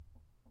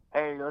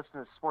Hey, you're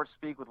listening to Sports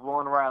Speak with Will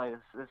and Riley.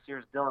 This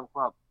year's Dylan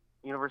Klumph,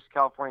 University of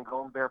California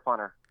Golden Bear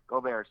punter.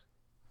 Go Bears.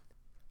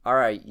 All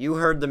right, you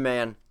heard the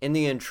man in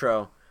the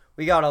intro.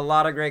 We got a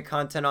lot of great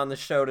content on the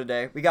show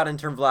today. We got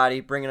intern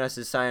Vladdy bringing us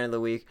his sign of the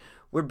week.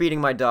 We're beating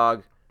my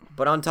dog.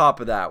 But on top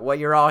of that, what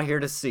you're all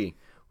here to see,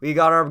 we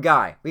got our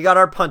guy, we got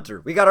our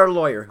punter, we got our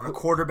lawyer, our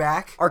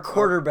quarterback,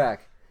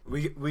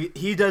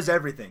 He does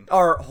everything.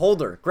 Our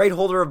holder, great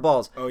holder of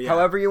balls. Oh yeah.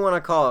 However you want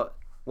to call it,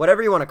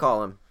 whatever you want to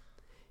call him.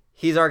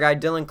 He's our guy,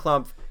 Dylan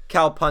Klumph,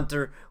 Cal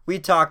punter. We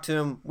talk to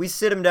him, we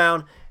sit him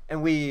down,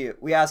 and we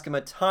ask him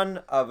a ton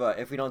of,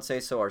 if we don't say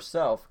so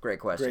ourselves, great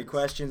questions. Great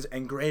questions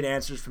and great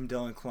answers from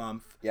Dylan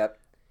Klumph. Yep.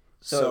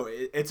 So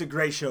it's a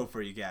great show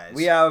for you guys.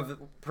 We have,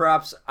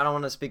 perhaps, I don't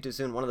want to speak too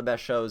soon, one of the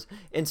best shows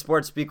in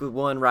Sports Speak with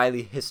Will and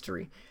Riley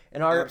history.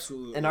 In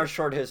our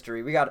short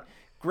history, we got a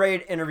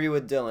great interview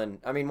with Dylan.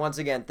 I mean, once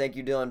again, thank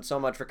you, Dylan, so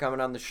much for coming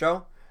on the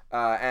show.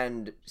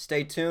 And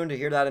stay tuned to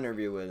hear that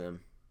interview with him.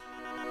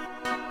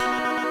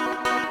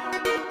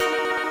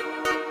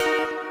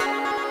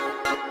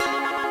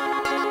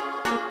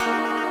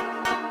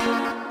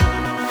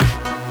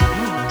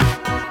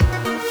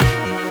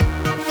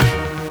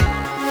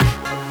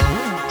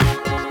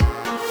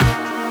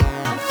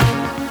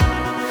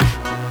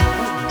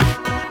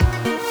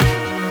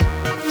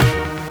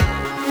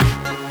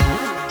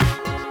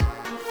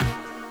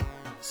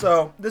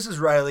 So, this is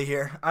Riley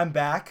here. I'm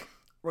back.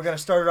 We're going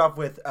to start it off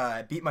with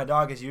Beat My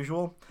Dog as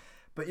usual.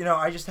 But,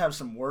 I just have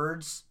some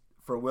words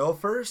for Will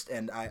first,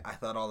 and I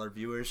thought all our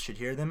viewers should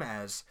hear them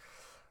as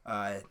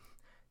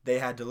they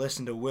had to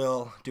listen to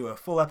Will do a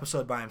full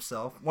episode by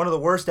himself. One of the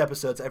worst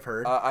episodes I've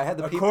heard.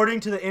 According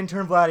to the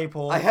intern Vladdy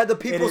poll, I had the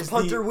people's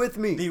punter with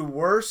me. The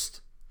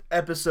worst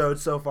episode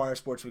so far of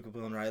Sports Week with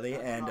Will and Riley,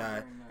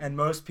 and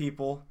most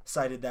people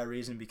cited that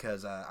reason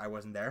because I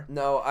wasn't there.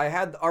 No, I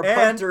had our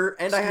punter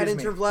and I had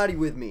intern Vladdy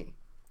with me.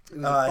 It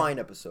was a fine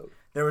episode.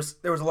 There was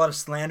a lot of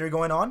slander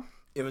going on.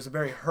 It was a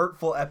very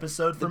hurtful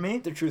episode for me.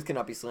 The truth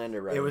cannot be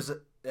slander, right? It was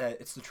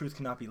it's the truth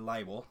cannot be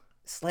libel.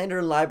 Slander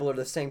and libel are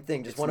the same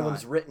thing. Just one of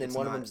them's written and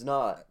one of them's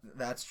not.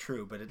 That's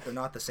true, but they're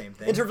not the same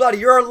thing. Intern Vladdy,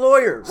 you're our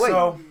lawyer. Wait.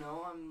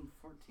 I'm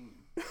 14.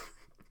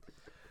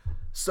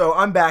 So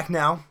I'm back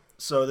now.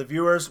 So the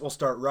viewers will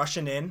start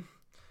rushing in.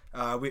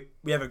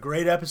 We have a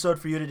great episode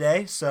for you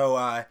today. So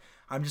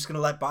I'm just going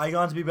to let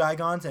bygones be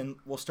bygones, and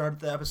we'll start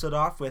the episode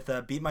off with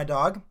Beat My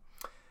Dog,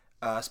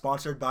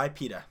 sponsored by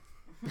PETA.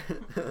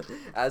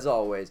 As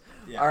always.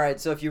 Yeah. All right,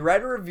 so if you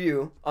write a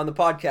review on the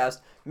podcast,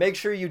 make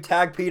sure you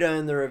tag PETA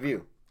in the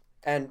review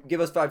and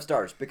give us 5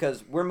 stars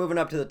because we're moving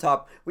up to the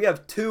top. We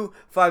have 2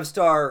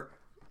 5-star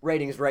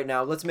ratings right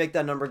now. Let's make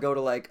that number go to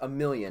like 1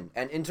 million.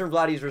 And intern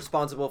Vladdy is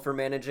responsible for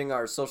managing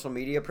our social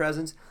media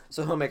presence,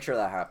 so he'll make sure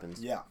that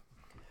happens. Yeah.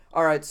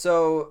 All right,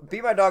 so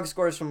Beat My Dog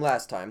scores from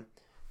last time.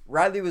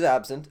 Riley was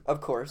absent, of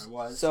course. I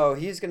was. So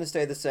he's going to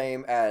stay the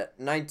same at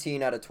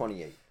 19 out of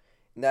 28.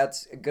 And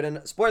that's good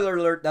enough. Spoiler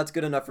alert, that's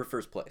good enough for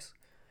first place.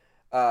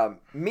 I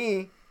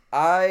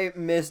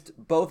missed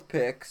both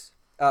picks.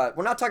 We're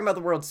not talking about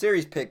the World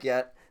Series pick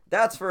yet.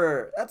 That's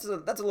a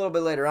little bit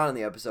later on in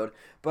the episode.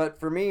 But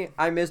for me,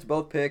 I missed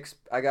both picks.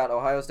 I got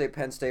Ohio State,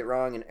 Penn State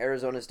wrong, and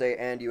Arizona State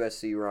and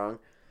USC wrong.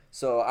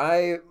 So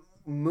I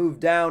moved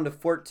down to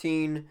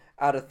 14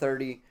 out of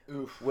 30,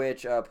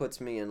 which puts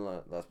me in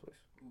last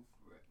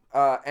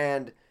place.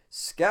 And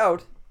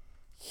Scout,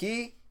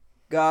 he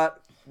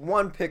got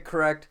 1 pick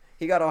correct.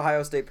 He got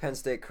Ohio State, Penn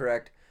State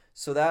correct.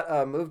 So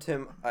that moved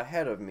him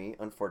ahead of me,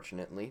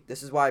 unfortunately.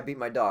 This is why I beat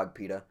my dog,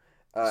 PETA.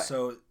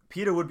 So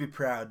PETA would be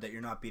proud that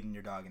you're not beating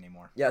your dog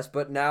anymore. Yes,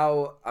 but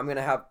now I'm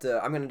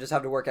gonna just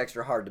have to work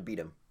extra hard to beat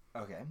him.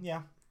 Okay,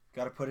 yeah,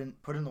 got to put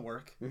in the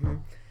work. Mm-hmm.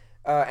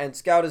 And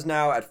Scout is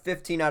now at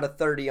 15 out of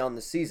 30 on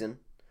the season.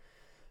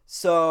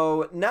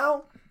 So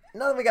now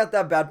that we got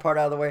that bad part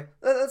out of the way,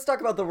 let's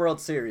talk about the World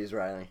Series,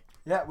 Riley.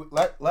 Yeah,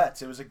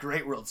 let's. It was a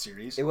great World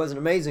Series. It was an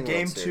amazing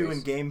World Series. Game 2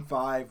 and Game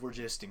 5 were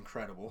just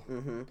incredible.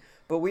 Mm-hmm.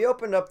 But we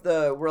opened up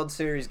the World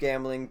Series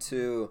gambling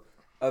to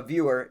a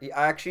viewer.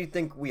 I actually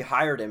think we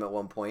hired him at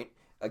one point.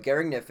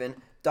 Gary Kniffen,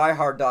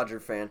 diehard Dodger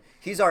fan.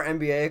 He's our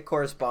NBA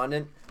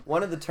correspondent.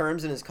 One of the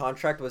terms in his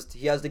contract was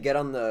he has to get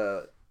on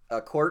the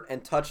court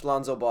and touch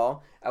Lonzo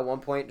Ball at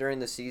one point during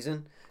the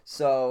season.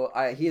 So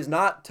he has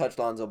not touched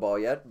Lonzo Ball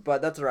yet,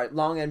 but that's all right.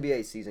 Long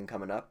NBA season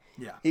coming up.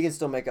 Yeah. He can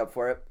still make up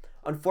for it.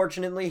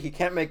 Unfortunately, he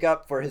can't make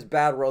up for his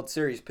bad World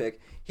Series pick.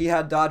 He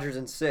had Dodgers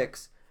in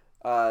 6.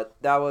 That's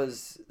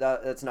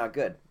not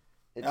good.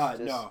 It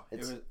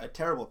was a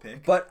terrible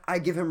pick. But I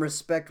give him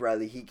respect,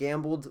 Riley. He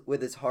gambled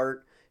with his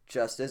heart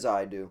just as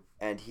I do,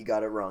 and he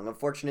got it wrong.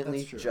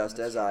 Unfortunately, just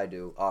as I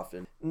do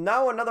often.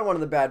 Now another one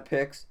of the bad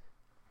picks,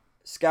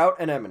 Scout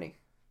and Emily.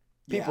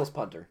 People's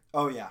punter.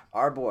 Oh, yeah.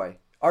 Our boy.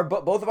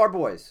 Both of our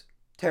boys.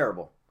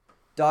 Terrible.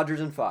 Dodgers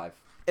in 5.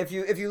 If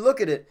you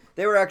look at it,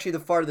 they were actually the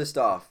farthest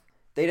off.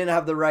 They didn't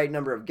have the right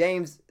number of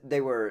games.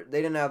 They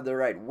didn't have the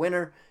right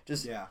winner.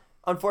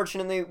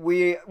 Unfortunately,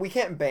 we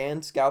can't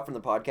ban Scout from the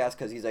podcast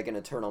because he's like an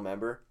eternal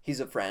member. He's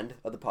a friend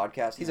of the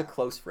podcast. He's a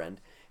close friend.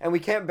 And we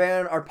can't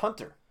ban our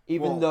punter,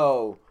 even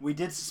though we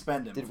did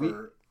suspend him Did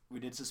we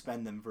did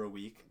suspend them for a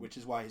week, which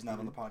is why he's not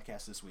on the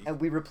podcast this week. and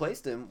we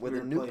replaced him with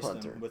a new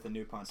punter. With a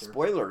new punter.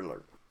 Spoiler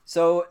alert.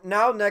 So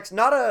now next,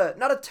 not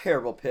a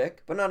terrible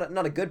pick, but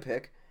not a good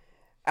pick.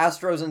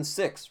 Astros in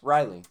 6,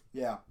 Riley.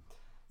 Yeah.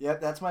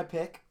 Yep, that's my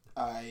pick.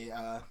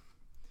 I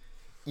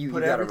You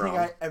put got it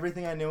wrong.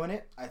 everything I knew in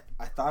it.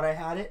 I thought I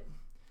had it.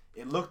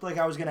 It looked like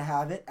I was going to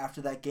have it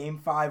after that Game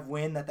 5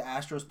 win that the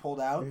Astros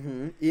pulled out.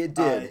 Mm-hmm. It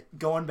did.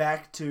 Going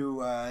back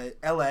to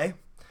L.A.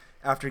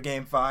 after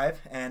Game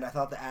 5, and I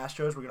thought the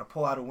Astros were going to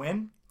pull out a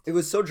win. It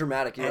was so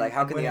dramatic. You're like,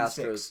 how can the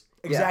Astros...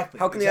 Exactly.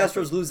 How can the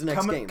Astros lose the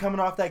next game?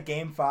 Coming off that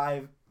Game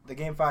 5, the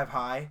Game 5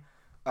 high,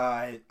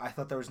 I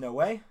thought there was no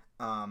way.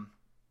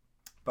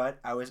 But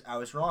I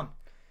was wrong,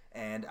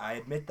 and I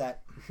admit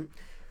that.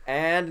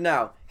 And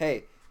now,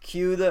 hey,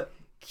 cue the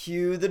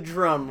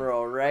drum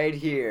roll right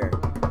here.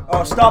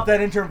 Oh, stop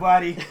that, intern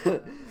Vladdy.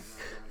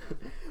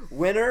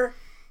 Winner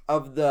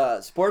of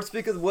the Sports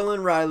Speak with Will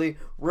and Riley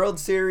World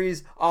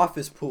Series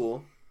office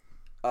pool.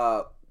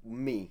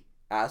 Me,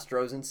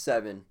 Astros in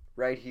 7,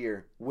 right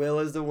here. Will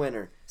is the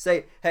winner.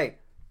 Say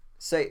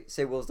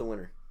Will's the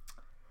winner.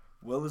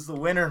 Will is the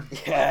winner.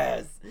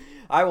 Yes.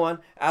 I won.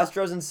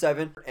 Astros in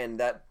 7, and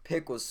that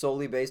pick was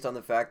solely based on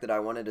the fact that I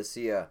wanted to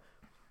see a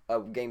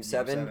Game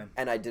 7,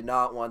 and I did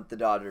not want the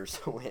Dodgers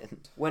to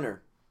win.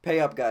 Winner. Pay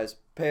up, guys.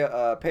 Pay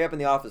up in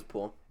the office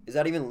pool. Is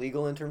that even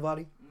legal, intern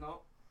Vladdy?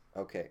 No.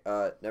 Okay.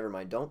 Never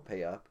mind. Don't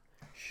pay up.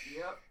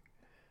 Yep.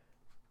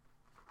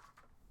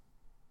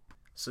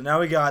 So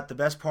now we got the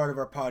best part of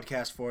our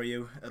podcast for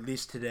you, at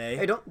least today.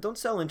 Hey, don't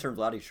sell intern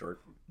Vladdy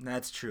short.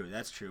 That's true.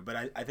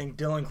 But I think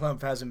Dylan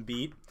Klumph has him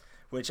beat,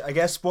 which I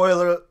guess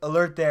spoiler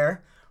alert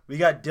there. We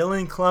got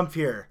Dylan Klumph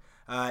here.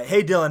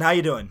 Hey, Dylan, how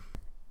you doing?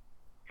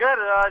 Good.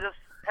 Just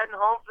heading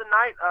home for the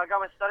night. Got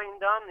my studying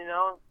done.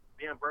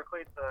 Being in Berkeley,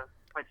 it's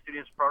quite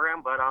studious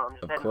program, but I'm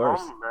just heading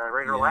home,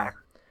 ready to relax.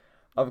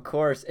 Of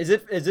course. Is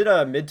it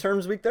a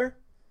midterms week there?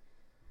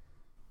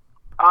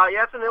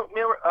 Yeah, it's a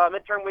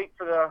midterm week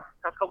for the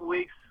past couple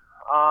weeks.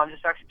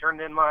 Just actually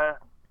turned in my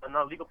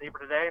legal paper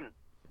today, and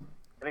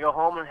gonna go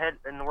home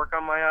and work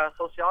on my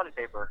sociology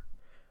paper.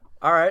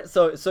 All right.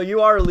 So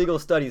you are a legal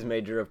studies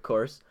major, of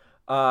course.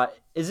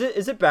 Is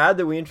it bad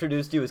that we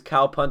introduced you as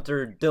Cal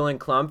punter Dylan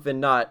Klumph and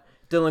not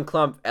Dylan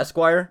Klumph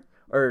Esquire?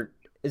 Or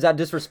is that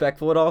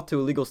disrespectful at all to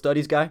a legal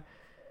studies guy?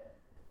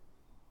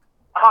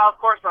 Of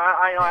course not.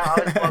 I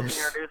always love being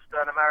introduced,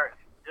 no matter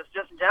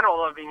just in general,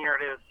 love being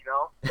introduced.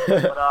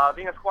 But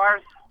being Esquire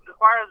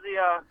has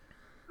the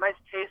nice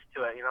taste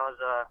to it.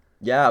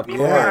 Yeah, of me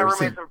and my course.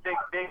 roommates are big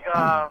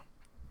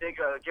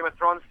Game of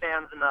Thrones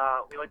fans, and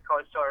we like to call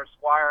each other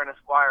Squire and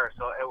Esquire,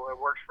 so it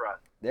works for us.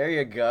 There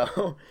you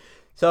go.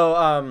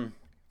 So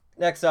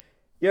next up,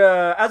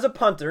 yeah, as a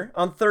punter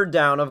on 3rd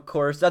down, of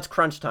course, that's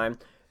crunch time.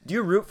 Do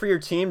you root for your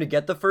team to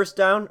get the 1st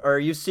down, or are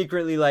you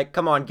secretly like,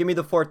 come on, give me the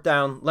 4th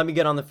down, let me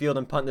get on the field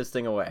and punt this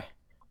thing away?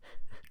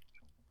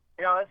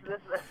 This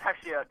is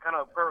actually a kind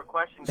of a perfect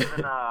question,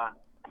 given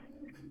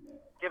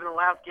the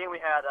last game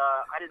we had.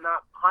 I did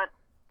not punt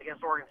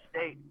against Oregon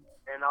State,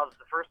 and that was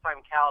the first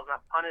time Cal has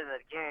not punted in a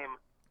game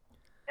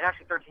in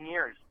actually 13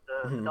 years.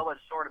 The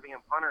double-edged sword of being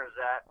a punter is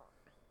that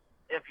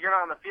if you're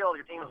not on the field,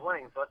 your team is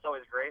winning, so that's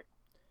always great.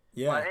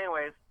 Yeah. But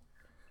anyways,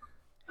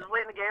 this is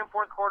late in the game,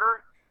 4th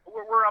quarter.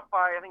 We're up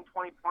by, I think,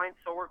 20 points,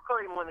 so we're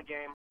clearly going to win the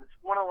game. It's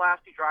one of the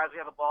last 2 drives we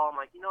have the ball. I'm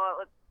like, you know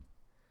what,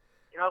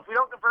 if we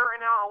don't convert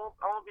right now,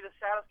 I won't be the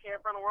saddest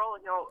camper in the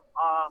world.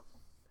 I'll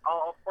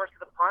of course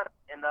get the punt.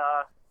 And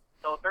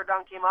so 3rd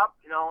down came up,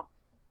 and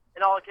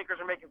all the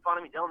kickers are making fun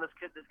of me. Dylan, this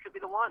could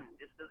be the one.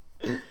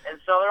 And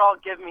so they're all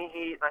giving me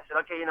heat. And I said,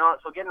 okay,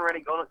 so getting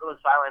ready, go to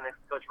the sideline next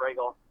to Coach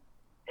Regal.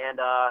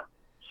 And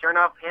sure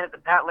enough, hand it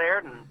to Pat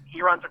Laird, and he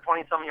runs for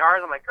 20-some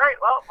yards. I'm like,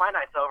 great, well, my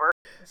night's over.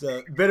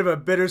 So a bit of a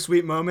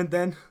bittersweet moment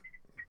then.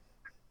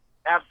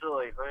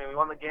 Absolutely. I mean, we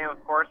won the game,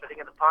 of course. I didn't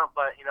get the punt,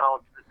 but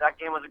that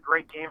game was a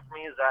great game for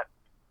me. Is that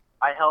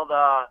I held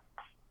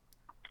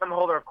I'm the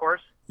holder, of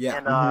course. Yeah.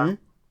 And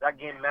that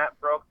game, Matt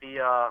broke the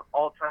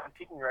all-time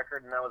kicking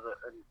record, and that was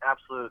an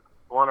absolute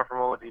wonderful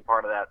moment to be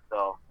part of that.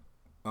 So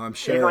I'm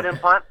even though I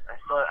didn't punt,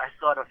 I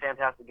still had a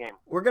fantastic game.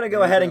 We're going to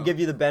go ahead and give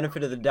you the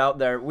benefit of the doubt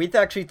there. We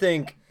actually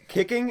think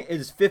kicking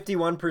is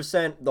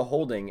 51% the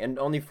holding and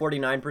only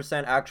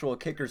 49% actual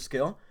kicker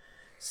skill.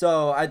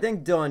 So I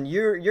think, Dylan,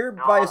 you're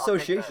by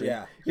association.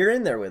 Yeah. You're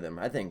in there with him,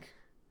 I think.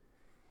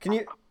 Can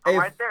you? I'm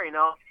right there,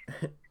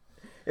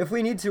 If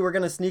we need to, we're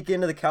going to sneak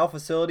into the Cal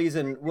facilities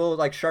and we'll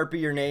Sharpie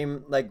your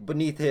name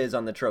beneath his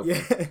on the trophy.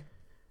 Yeah.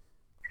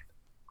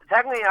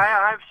 Technically,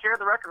 I've shared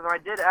the record. I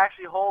did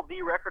actually hold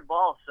the record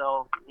ball,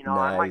 so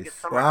I might get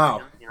some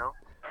recognition,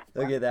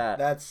 Look at that.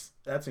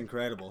 That's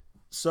incredible.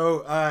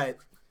 So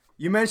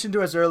you mentioned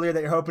to us earlier that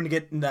you're hoping to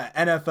get in the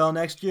NFL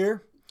next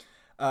year,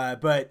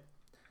 but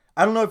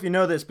I don't know if you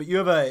know this, but you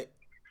have a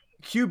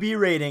QB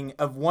rating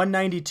of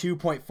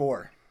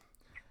 192.4.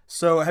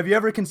 So have you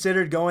ever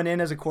considered going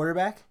in as a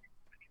quarterback?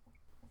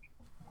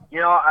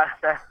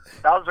 That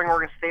was during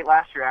Oregon State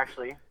last year,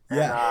 actually.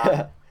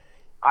 Yeah.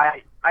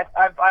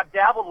 I've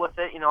dabbled with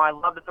it. I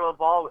love to throw the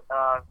ball.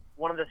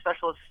 One of the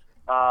specialists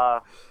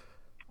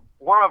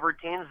warm-up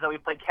routines is that we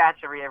play catch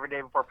every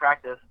day before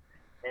practice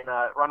and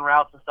run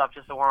routes and stuff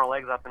just to warm our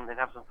legs up and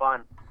have some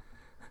fun.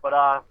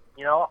 But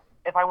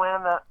if I went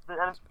in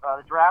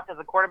the draft as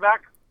a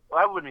quarterback,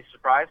 well, I wouldn't be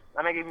surprised.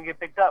 I might even get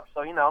picked up.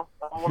 So I'm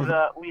one of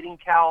the leading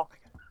Cal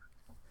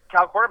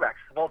quarterbacks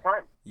of all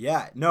time.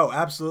 Yeah, no,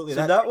 absolutely.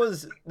 So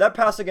that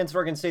pass against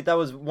Oregon State. That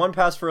was one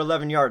pass for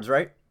 11 yards,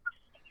 right?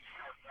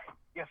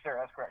 Yes, sir.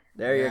 That's correct.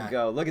 There you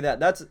go. Look at that.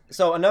 That's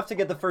so enough to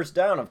get the first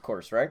down, of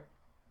course, right?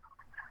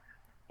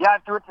 Yeah, I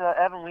threw it to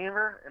Evan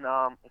Weaver, and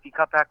if he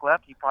cut back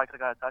left, he probably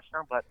could have got a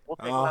touchdown. But we'll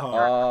take left.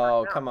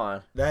 Oh, come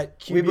on. That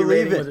QB we believe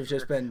rating it. would have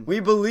just been. We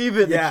believe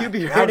it. Yeah, the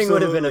QB rating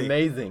would have been absolutely.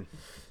 amazing.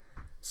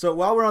 So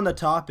while we're on the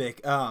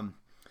topic,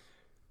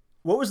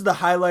 what was the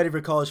highlight of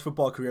your college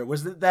football career?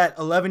 Was it that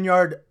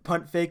 11-yard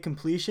punt fake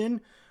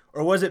completion,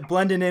 or was it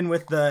blending in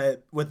with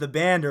the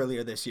band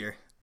earlier this year?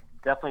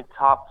 Definitely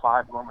top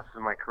 5 moments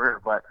in my career,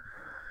 but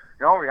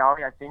in all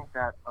reality, I think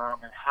that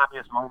the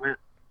happiest moment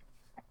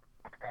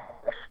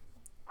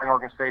in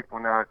Oregon State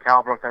when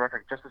Cal broke that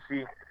record, just to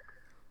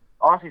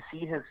honestly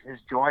see his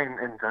joy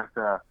and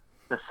the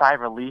sigh of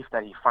relief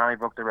that he finally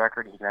broke the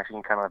record. He can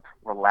actually kind of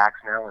relax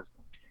now. Is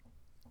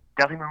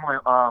definitely one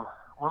of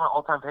my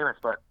all-time favorites.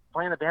 But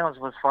playing the band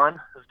was fun.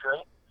 It was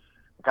great.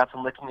 Got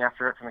some licking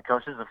after it from the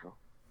coaches,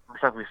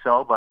 respectfully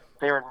so. But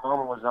favorite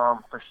moment was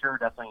for sure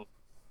definitely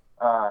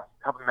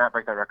helping Matt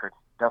break that record.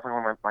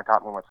 Definitely one of my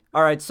top moments.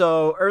 All right,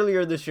 so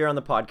earlier this year on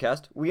the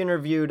podcast, we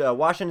interviewed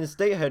Washington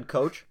State head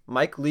coach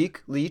Mike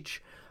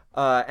Leach,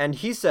 and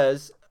he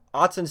says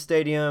Autzen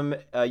Stadium,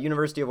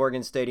 University of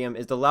Oregon Stadium,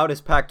 is the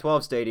loudest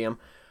Pac-12 stadium.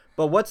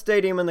 But what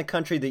stadium in the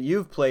country that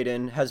you've played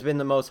in has been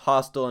the most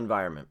hostile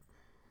environment?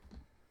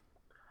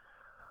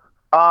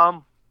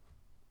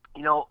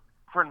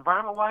 For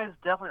environment-wise,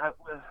 definitely I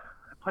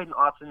played in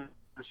Autzen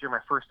this year, my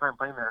first time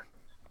playing there.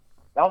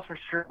 That was for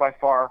sure by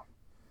far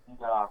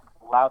the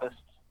loudest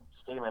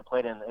stadium I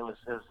played in. It was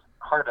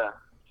hard to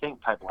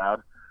think type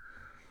loud.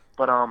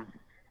 But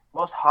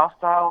most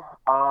hostile,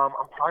 I'm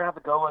probably going to have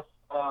to go with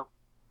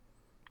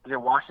either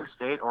Washington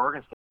State or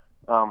Oregon State.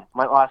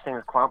 My last name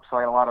is Klumph, so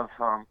I got a lot of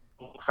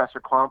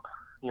Professor Klumph,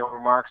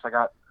 remarks.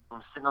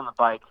 I'm sitting on the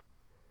bike,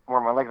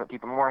 warming my legs up,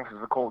 keeping warm because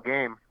it's a cold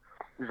game.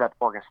 He was at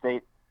Oregon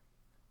State,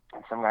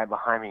 and some guy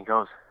behind me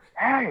goes,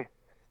 hey,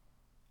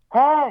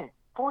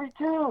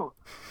 42!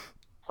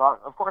 So,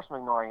 of course, I'm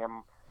ignoring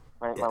him.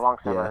 My long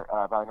snapper,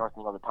 Valley North,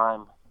 all the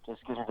time.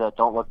 Just gives me the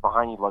don't look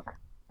behind you look.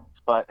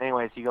 But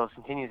anyways, he goes,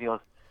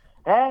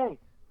 hey,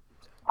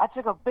 I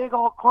took a big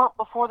old clump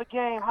before the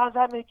game. How does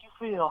that make you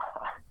feel?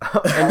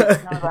 And as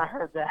soon as I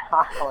heard that,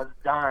 I was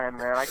dying,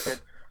 man.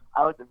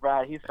 I looked at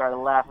Brad. He started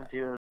laughing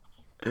too.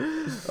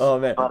 Oh,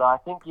 man. But I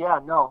think,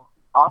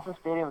 Austin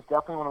Stadium is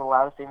definitely one of the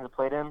loudest stadiums I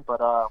played in. But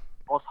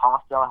most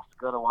hostile has to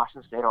go to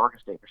Washington State or Oregon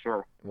State for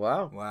sure.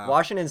 Wow.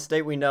 Washington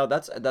State, we know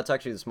that's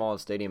actually the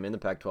smallest stadium in the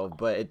Pac-12,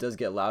 but it does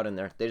get loud in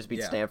there. They just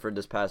beat Stanford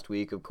this past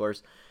week, of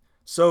course.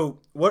 So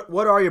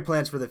what are your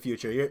plans for the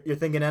future? You're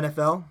thinking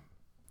NFL?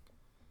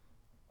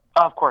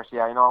 Of course,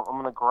 yeah. I'm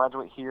going to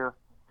graduate here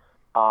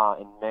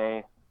in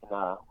May with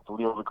a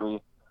legal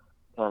degree,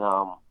 and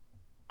I'll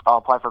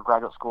apply for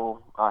graduate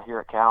school here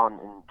at Cal and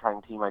try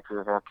and continue my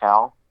career here at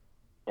Cal.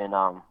 And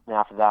then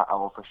after that, I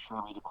will for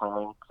sure be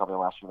declaring because I'll be the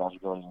last year of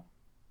eligibility.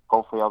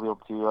 Hopefully, I'll be able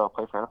to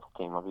play for an NFL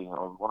team. That'll be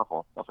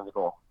wonderful. That's the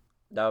goal.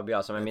 That would be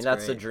awesome. I mean,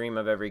 that's the dream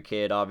of every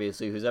kid,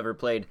 obviously, who's ever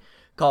played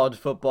college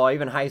football,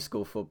 even high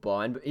school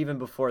football, and even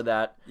before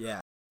that. Yeah.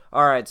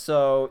 All right,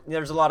 so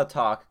there's a lot of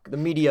talk. The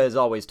media is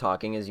always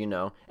talking, as you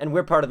know, and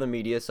we're part of the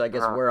media, so I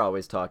guess we're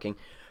always talking.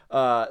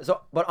 But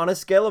on a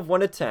scale of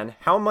 1 to 10,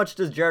 how much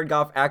does Jared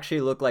Goff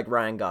actually look like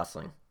Ryan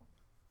Gosling?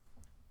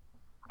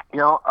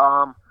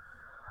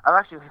 I've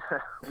actually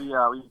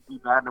we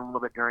batted him a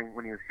little bit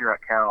when he was here at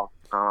Cal.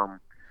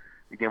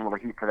 We gave him a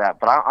little heat for that,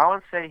 but I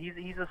would say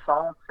he's a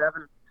solid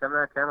 7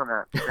 out of 10 on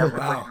that.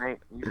 Wow.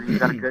 He's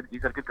got a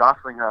good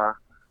Gosling.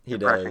 He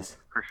does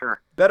for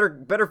sure.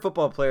 Better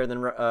football player than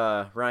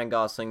Ryan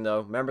Gosling,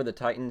 though. Remember the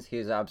Titans? He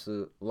was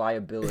absolute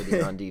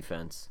liability on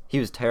defense. He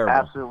was terrible.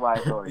 Absolute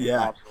liability.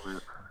 Yeah.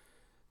 Absolute.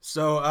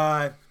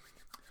 So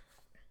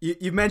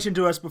you've mentioned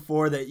to us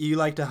before that you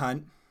like to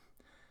hunt.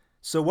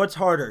 So what's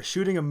harder,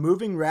 shooting a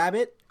moving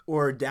rabbit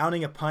or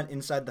downing a punt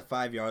inside the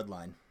 5-yard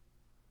line?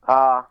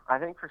 I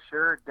think for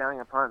sure downing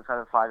a punt inside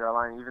the 5-yard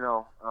line, even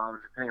though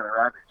depending on the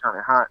rabbit you're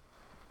trying to hunt,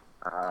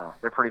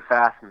 they're pretty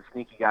fast and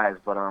sneaky guys.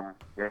 But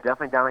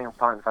definitely downing a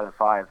punt inside the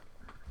 5.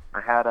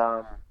 I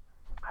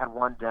had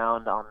one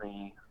down on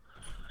the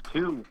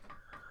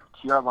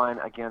 2-yard line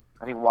against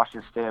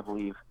Washington State, I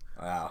believe.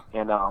 Wow.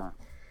 And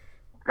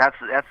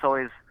that's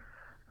always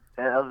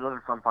those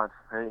are fun punts.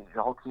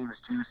 The whole team is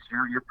juiced.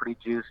 You're pretty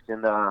juiced,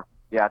 and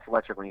it's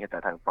electric when you hit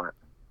that type of punt.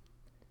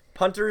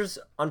 Punters,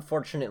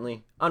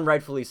 unfortunately,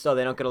 unrightfully so,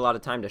 they don't get a lot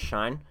of time to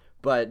shine.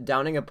 But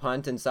downing a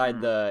punt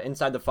inside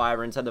the 5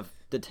 or inside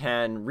the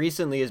 10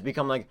 recently has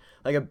become like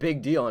a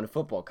big deal in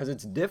football because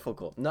it's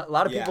difficult. A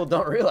lot of people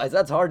don't realize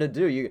that's hard to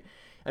do.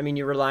 I mean,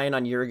 you're relying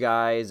on your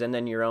guys and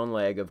then your own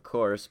leg, of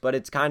course, but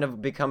it's kind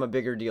of become a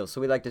bigger deal.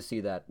 So we like to see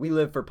that. We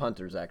live for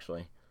punters,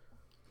 actually.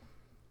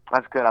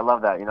 That's good. I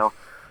love that. You know,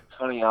 it's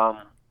funny.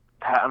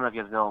 Pat, I don't know if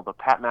you guys know, but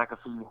Pat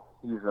McAfee,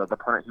 he's the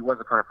punter. He was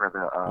the punter for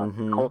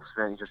the Colts,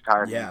 and he just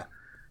retired. Yeah.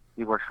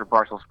 He works for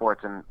Barstool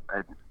Sports, and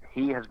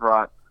he has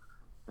brought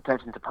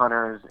attention to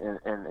punters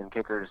and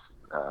kickers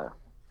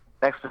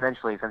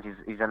exponentially since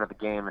he's entered the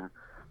game. And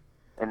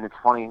it's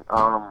funny.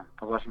 I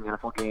was watching the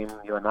NFL game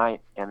the other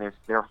night, and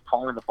they're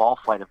following the ball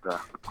flight of the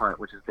punt,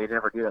 which is they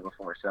never do that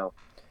before. So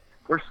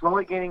we're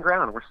slowly gaining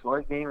ground. We're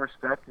slowly gaining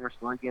respect, and we're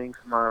slowly gaining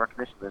some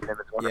recognition. And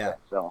it's wonderful. Yeah.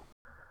 So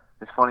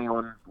it's funny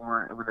when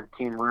we're in the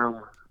team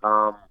room.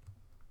 We're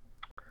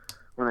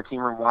in the team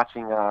room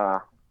watching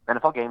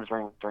NFL games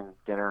during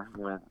dinner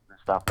and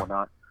stuff,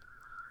 whatnot.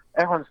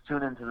 Everyone's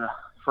tuned into the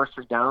first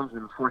 3 downs,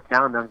 and 4th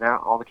down,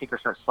 all the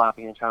kickers start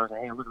slapping each other and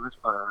saying, "Hey, look at this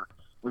punter.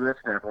 Look at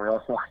this snap." We're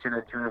all watching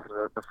and tuning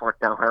for the 4th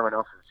down. Everyone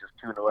else is just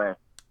tuned away.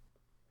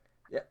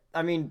 Yeah,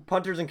 I mean,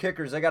 punters and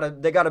kickers, they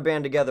gotta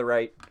band together,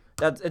 right?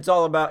 It's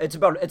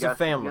a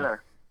family.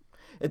 Together.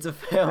 It's a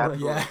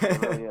family. Absolutely. Yeah.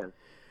 It really is.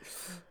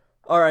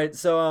 All right,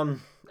 so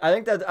I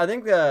think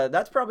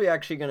that's probably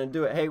actually gonna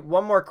do it. Hey,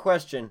 one more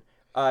question.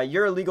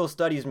 You're a legal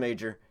studies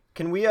major.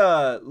 Can we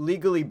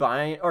legally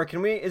bind, or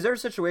is there a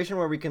situation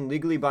where we can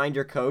legally bind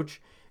your coach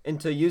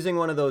into using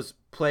one of those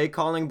play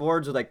calling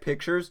boards with like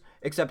pictures,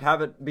 except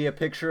have it be a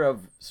picture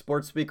of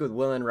Sports Speak with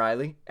Will and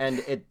Riley,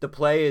 and the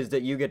play is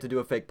that you get to do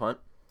a fake punt?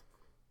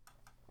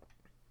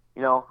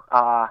 You know,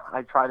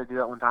 I tried to do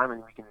that one time,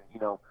 and we can,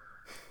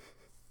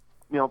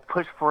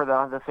 push for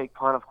the fake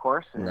punt, of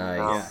course. And,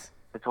 Nice.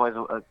 It's always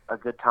a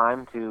good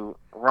time to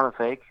run a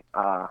fake.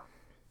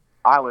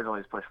 I would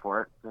always push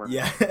for it. We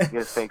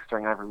get fakes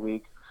during every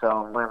week.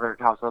 So whenever it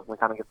comes up, we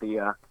kind of get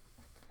the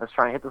let's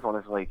try and hit this one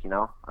this week.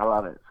 I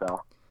love it.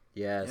 So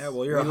Yes. Yeah,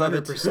 well, you're We love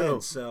it 100%,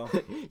 too. so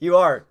You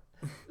are.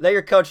 Let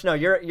your coach know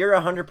you're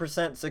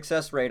 100%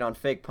 success rate on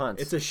fake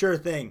punts. it's a sure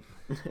thing.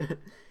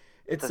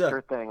 it's a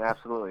sure thing,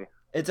 absolutely.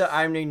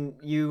 I mean,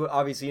 you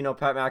obviously know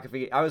Pat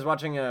McAfee. I was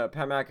watching a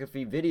Pat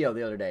McAfee video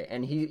the other day,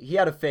 and he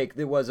had a fake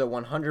that was a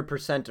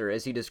 100%er,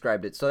 as he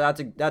described it. So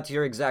that's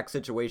your exact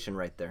situation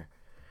right there.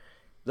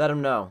 Let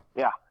him know.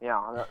 Yeah. The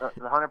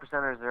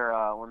 100%ers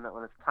are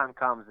when its time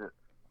comes. Of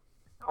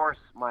course,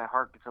 my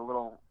heart paces a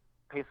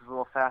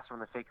little faster when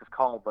the fake is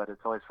called, but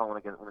it's always fun when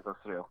it goes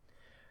through.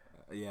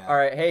 Yeah. All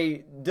right,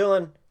 hey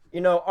Dylan.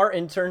 Our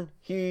intern.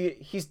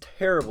 He's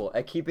terrible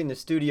at keeping the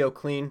studio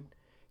clean.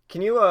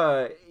 Can you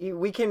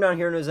we came down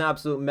here and it was an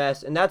absolute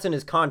mess, and that's in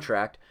his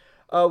contract.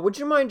 Would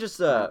you mind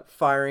just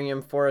firing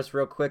him for us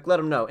real quick? Let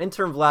him know.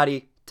 Intern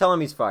Vladdy, tell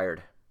him he's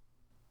fired.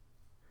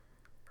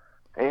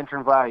 Hey,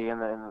 intern Vladdy, in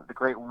the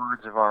great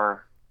words of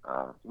our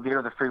leader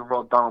of the free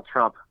world, Donald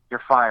Trump,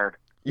 you're fired.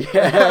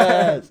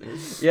 Yes,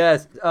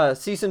 yes.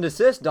 Cease and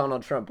desist,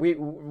 Donald Trump.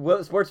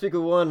 Sports Speak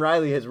with Will and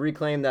Riley has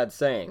reclaimed that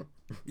saying.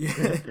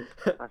 Yeah.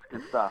 That's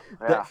good stuff.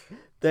 Yeah.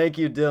 Thank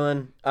you,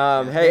 Dylan.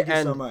 Thank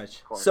you so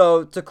much.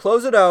 So to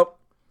close it out,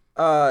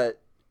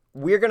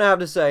 we're gonna have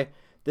to say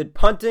that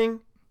punting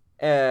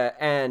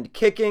and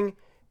kicking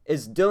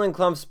is Dylan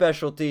Klumph's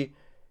specialty,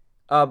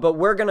 but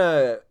we're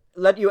gonna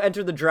let you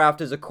enter the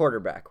draft as a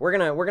quarterback. We're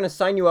gonna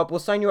sign you up. We'll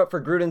sign you up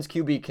for Gruden's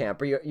QB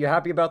camp. Are you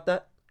happy about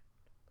that?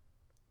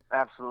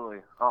 Absolutely.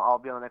 I'll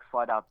be on the next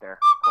flight out there,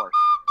 of course.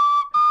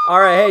 All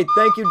right, hey,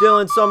 thank you,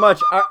 Dylan, so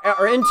much.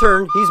 Our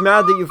intern, he's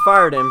mad that you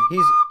fired him.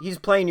 He's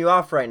playing you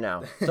off right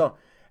now. So,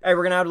 hey,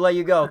 we're gonna have to let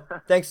you go.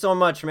 Thanks so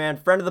much, man.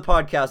 Friend of the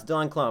podcast,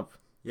 Dylan Klumph.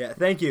 Yeah,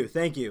 thank you.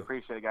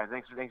 Appreciate it, guys.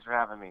 Thanks for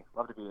having me.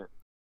 Love to be it.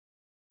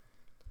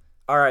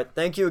 All right,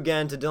 thank you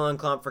again to Dylan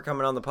Klumph for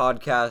coming on the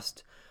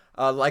podcast.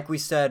 Like we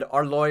said,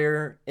 our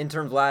lawyer,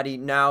 intern Vladdy,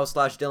 now /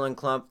 Dylan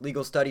Klumph,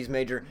 legal studies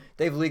major,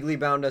 they've legally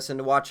bound us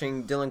into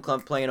watching Dylan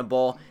Klumph play in a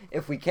bowl.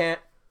 If we can't,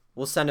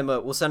 we'll send him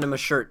a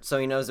shirt so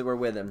he knows that we're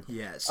with him.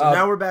 Yeah, so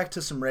now we're back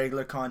to some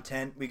regular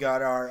content. We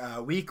got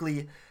our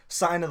weekly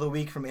sign of the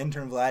week from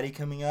intern Vladdy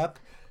coming up.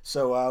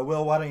 So,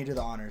 Will, why don't you do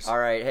the honors? All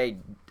right, hey,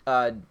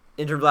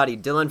 intern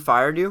Vladdy, Dylan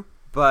fired you,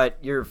 but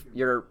you're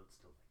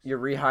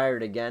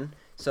rehired again,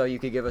 so you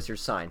could give us your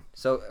sign.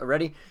 So,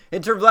 ready?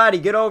 Intern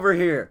Vladdy, get over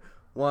here.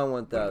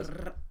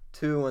 1,000.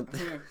 2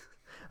 1,000.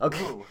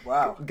 Okay. Ooh,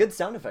 wow. Good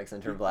sound effects,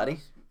 intern Vladdy.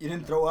 You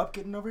didn't throw up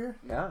getting over here?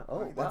 Yeah. Oh,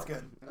 wow. That's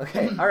good.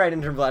 Okay. All right,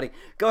 intern Vladdy.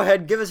 Go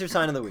ahead. Give us your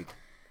sign of the week.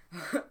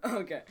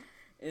 Okay.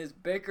 Is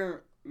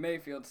Baker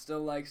Mayfield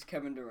still likes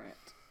Kevin Durant?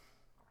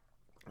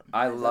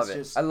 I love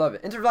it. I love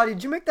it. Intern Vladdy,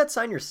 did you make that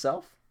sign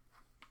yourself?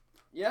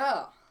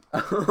 Yeah.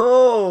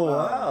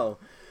 Oh,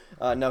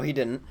 wow. No, he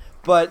didn't.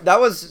 But that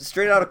was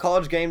straight out of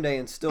College Game Day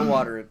in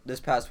Stillwater this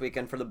past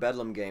weekend for the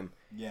Bedlam game.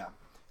 Yeah.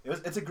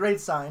 It's a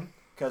great sign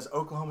because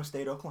Oklahoma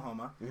State,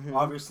 Oklahoma. Mm-hmm.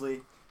 Obviously,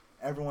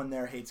 everyone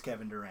there hates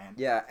Kevin Durant.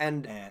 Yeah,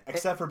 and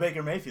except for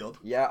Baker Mayfield.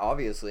 Yeah,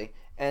 obviously.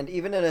 And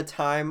even in a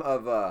time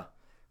of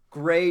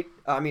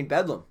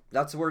Bedlam,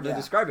 that's the word to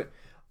describe it.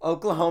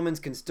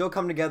 Oklahomans can still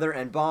come together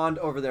and bond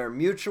over their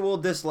mutual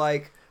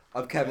dislike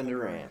of Kevin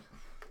Durant.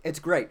 It's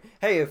great.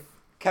 Hey, if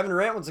Kevin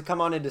Durant wants to come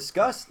on and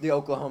discuss the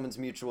Oklahomans'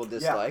 mutual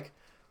dislike,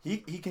 he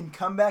can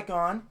come back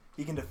on.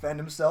 He can defend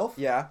himself.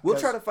 Yeah, we'll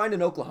try to find an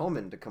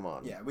Oklahoman to come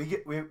on. Yeah,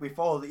 we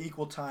follow the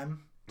equal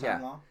time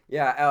law.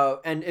 Yeah,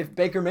 and if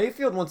Baker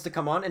Mayfield wants to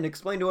come on and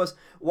explain to us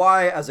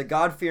why, as a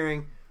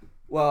God-fearing,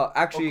 well,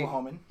 actually,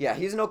 Oklahoman. Yeah,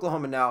 he's an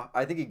Oklahoman now.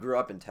 I think he grew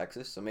up in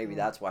Texas, so maybe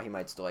that's why he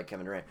might still like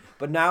Kevin Durant.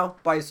 But now,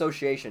 by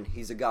association,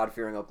 he's a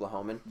God-fearing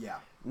Oklahoman. Yeah.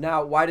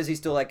 Now, why does he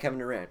still like Kevin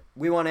Durant?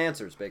 We want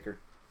answers, Baker.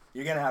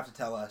 You're gonna have to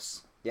tell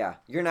us. Yeah,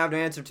 you're gonna have to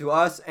answer to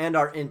us and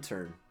our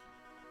intern.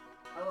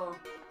 Hello.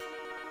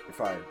 You're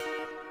fired.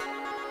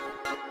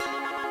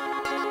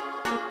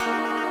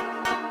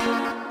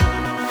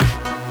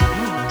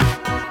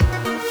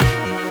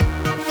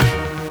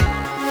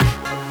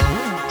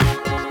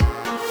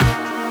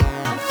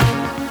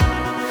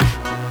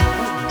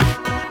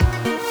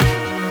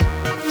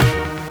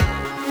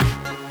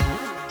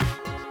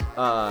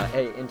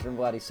 Hey, intern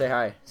Vladdy, say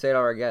hi. Say it to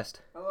our guest.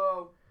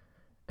 Hello.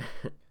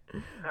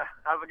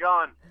 How's it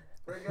going?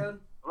 Pretty good.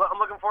 I'm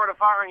looking forward to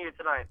firing you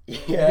tonight.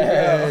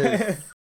 Yes.